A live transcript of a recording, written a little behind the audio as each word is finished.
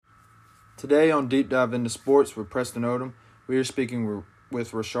Today on Deep Dive into Sports with Preston Odom, we are speaking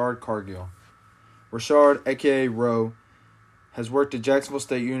with Rashard Cargill. Rashard, aka Roe, has worked at Jacksonville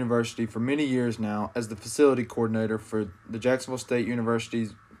State University for many years now as the facility coordinator for the Jacksonville State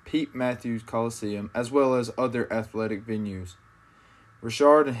University's Pete Matthews Coliseum, as well as other athletic venues.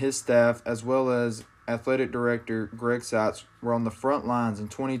 Rashard and his staff, as well as athletic director Greg Seitz, were on the front lines in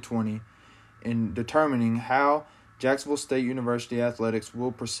 2020 in determining how Jacksonville State University athletics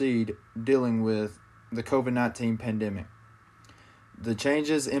will proceed dealing with the COVID-19 pandemic. The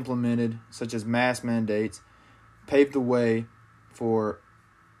changes implemented, such as mask mandates, paved the way for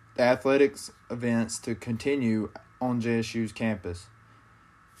the athletics events to continue on JSU's campus.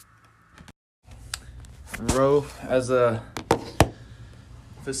 Roe, as a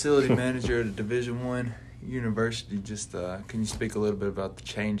facility manager at a Division I university, just can you speak a little bit about the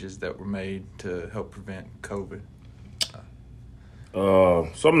changes that were made to help prevent COVID?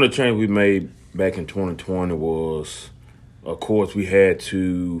 Some of the changes we made back in 2020 was, of course, we had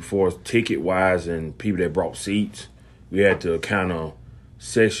to, for ticket-wise and people that brought seats, we had to kind of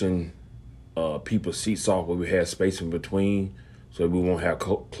section people's seats off where we had space in between so we won't have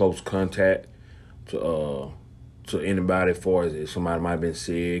close contact to anybody as far as if somebody might have been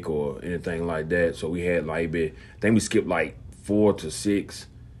sick or anything like that. So we had I think we skipped 4 to 6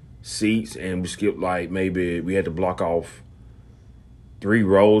 seats, and we skipped maybe we had to block off 3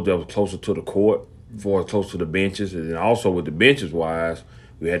 rows that was closer to the court, close to the benches. And then also with the benches wise,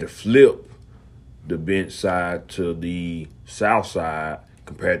 we had to flip the bench side to the south side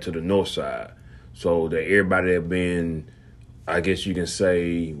compared to the north side. So that everybody that been, I guess you can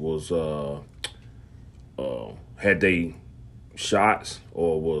say, was had they shots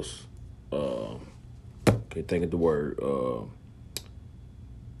or was can't think of the word,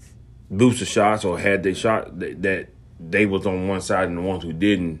 booster shots, or had they shot that they was on one side and the ones who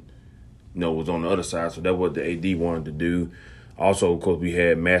didn't, was on the other side. So that's what the AD wanted to do. Also, of course, we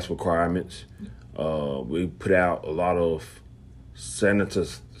had mask requirements. We put out a lot of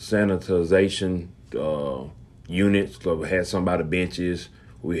sanitization units. So we had some by the benches.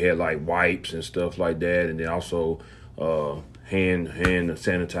 We had wipes and stuff like that, and then also hand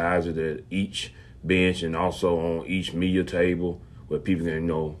sanitizer at each bench and also on each media table where people can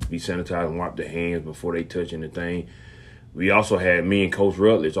be sanitized and wipe their hands before they touch anything. We also had, me and Coach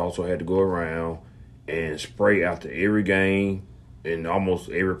Rutledge also had to go around and spray after every game and almost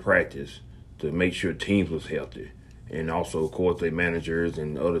every practice to make sure teams was healthy. And also, of course, the managers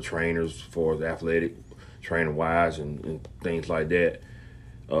and other trainers for the athletic trainer-wise and things like that.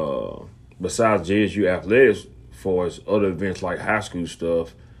 Besides JSU athletics, for as other events like high school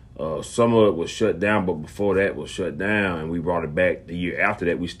stuff, some of it was shut down, but before that was shut down, and we brought it back the year after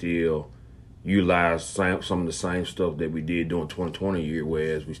that. We still utilized some of the same stuff that we did during 2020 year,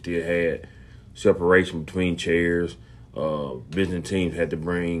 whereas we still had separation between chairs. Visiting teams had to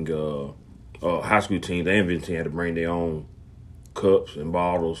bring, high school teams and visiting teams had to bring their own cups and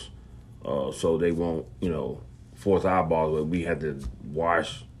bottles, so they won't, force eyeballs, but we had to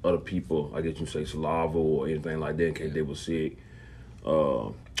wash other people, I guess you say saliva or anything like that in case they were sick.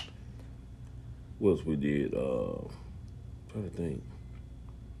 What else we did? Trying to think.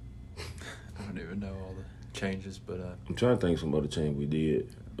 I don't even know all the changes, but I'm trying to think some other change we did.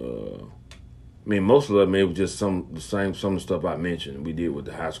 Most of them, it was just some of the stuff I mentioned we did with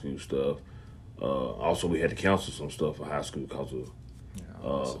the high school stuff. Also, we had to cancel some stuff for high school because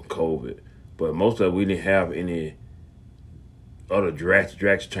of COVID. But most of it, we didn't have any other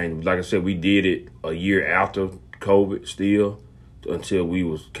drastic changes. Like I said, we did it a year after COVID still until we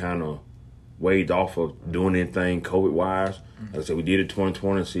was kind of waved off of doing anything COVID-wise. Like I said, we did it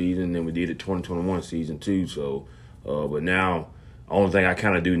 2020 season, then we did it 2021 season too. So, but now, only thing I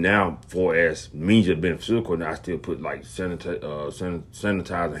kind of do now for as me just being a facility coordinator, I still put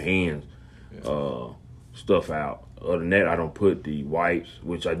sanitizer hands stuff out. Other than that, I don't put the wipes,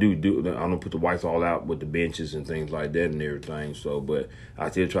 which I do. I don't put the wipes all out with the benches and things like that and everything. So, but I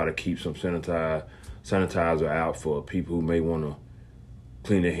still try to keep some sanitizer out for people who may want to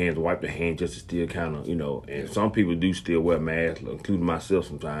clean their hands, wipe their hands, just to still kind of, And some people do still wear masks, including myself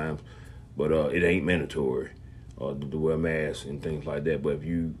sometimes, but it ain't mandatory to wear masks and things like that. But if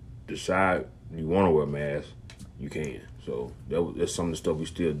you decide you want to wear masks, you can. So that's some of the stuff we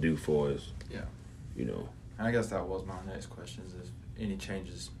still do for us. Yeah. I guess that was my next question: is if any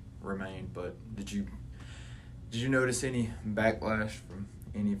changes remain. But did you notice any backlash from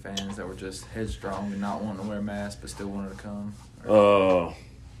any fans that were just headstrong and not wanting to wear masks but still wanted to come?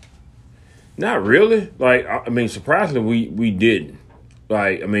 Not really. Surprisingly, we didn't.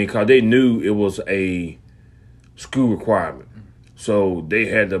 Because they knew it was a school requirement. So they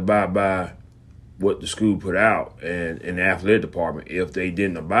had to abide by what the school put out, and in the athletic department, if they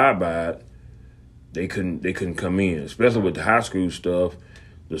didn't abide by it, they couldn't come in. Especially with the high school stuff,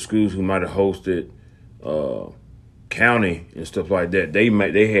 the schools who might have hosted county and stuff like that,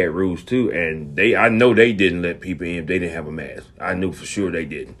 they had rules too, and I know they didn't let people in if they didn't have a mask. I knew for sure they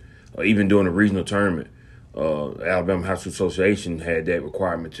didn't. Even during the regional tournament, Alabama High School Association had that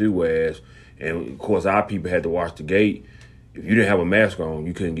requirement too, whereas, and of course our people had to watch the gate. If you didn't have a mask on,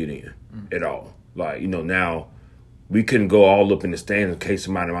 you couldn't get in at all. Like, now we couldn't go all up in the stands in case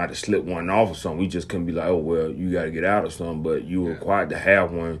somebody might have slipped one off or something. We just couldn't be like, oh, well, you got to get out or something. But you were required to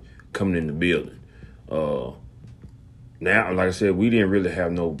have one coming in the building. Now, like I said, I didn't really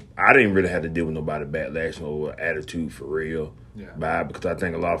have to deal with nobody backlash or attitude for real by it, because I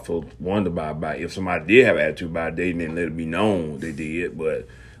think a lot of folks wonder by if somebody did have attitude by it, they didn't let it be known they did. But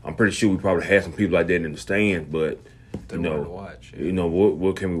I'm pretty sure we probably had some people like that in the stands, but they wanted to watch. Yeah.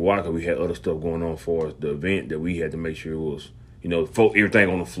 What can we watch? Because we had other stuff going on for us. The event that we had to make sure it was, everything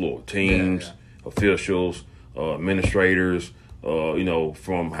on the floor. Teams, officials, administrators,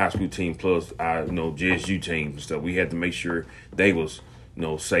 from high school team plus JSU teams and stuff. We had to make sure they was,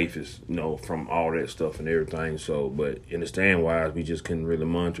 safest, from all that stuff and everything. So, but in the stand wise, we just couldn't really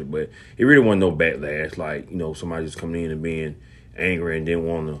monitor. But it really wasn't no backlash. Like, somebody just coming in and being angry and didn't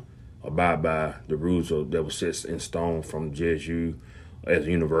want to abide by the rules that was set in stone from JSU as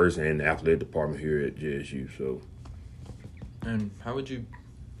a university and the athletic department here at JSU. So, and how do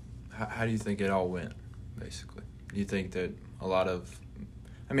you think it all went? Basically, do you think that a lot of,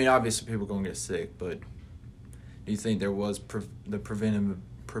 obviously people gonna get sick, but do you think there was the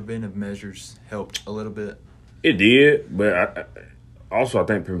preventive measures helped a little bit? It did, but I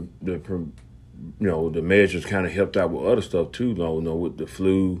think the measures kind of helped out with other stuff too, with the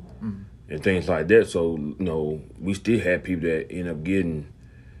flu and things like that. So, we still had people that end up getting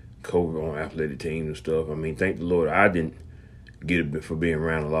COVID on athletic teams and stuff. Thank the Lord I didn't get it for being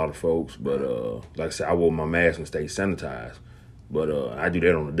around a lot of folks. But like I said, I wore my mask and stayed sanitized. But I do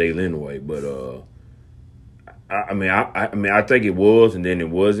that on a daily anyway. But I think it was, and then it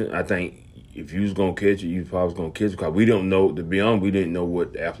wasn't. I think if you was gonna catch it, you probably was gonna catch it, because we don't know. To be honest, we didn't know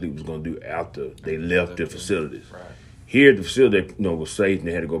what the athlete was gonna do after they left the facilities. Right. Here, the facility, was safe and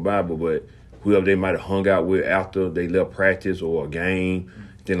they had to go by, but whoever they might have hung out with after they left practice or a game,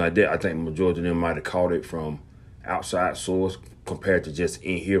 thing like that, I think the majority of them might have caught it from outside source compared to just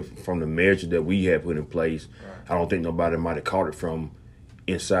in here from the measure that we had put in place. Right. I don't think nobody might have caught it from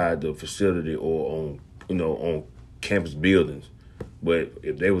inside the facility or on campus buildings. But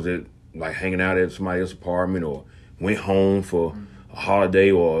if they was hanging out at somebody else's apartment or went home for a holiday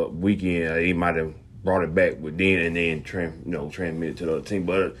or a weekend, they might have brought it back within and then transmitted to the other team.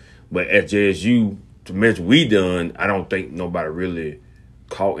 But at JSU, the measure we done, I don't think nobody really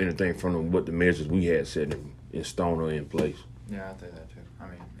caught anything from what the measures we had set in stone or in place. Yeah, I think that too.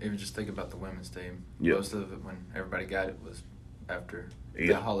 Even just think about the women's team. Yep. Most of it, when everybody got it, was after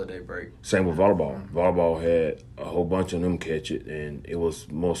the holiday break. Same with volleyball. Mm-hmm. Volleyball had a whole bunch of them catch it, and it was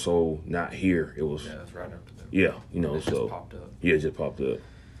more so not here. It was that's right after that. Yeah, it just popped up. Yeah, it just popped up.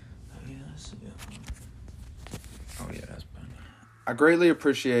 Oh yeah, that's fun. I greatly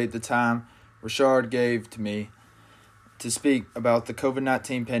appreciate the time Rashard gave to me to speak about the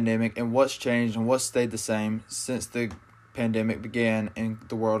COVID-19 pandemic and what's changed and what's stayed the same since the pandemic began in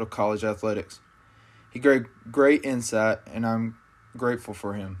the world of college athletics. He gave great insight, and I'm grateful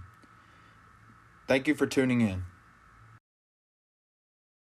for him. Thank you for tuning in.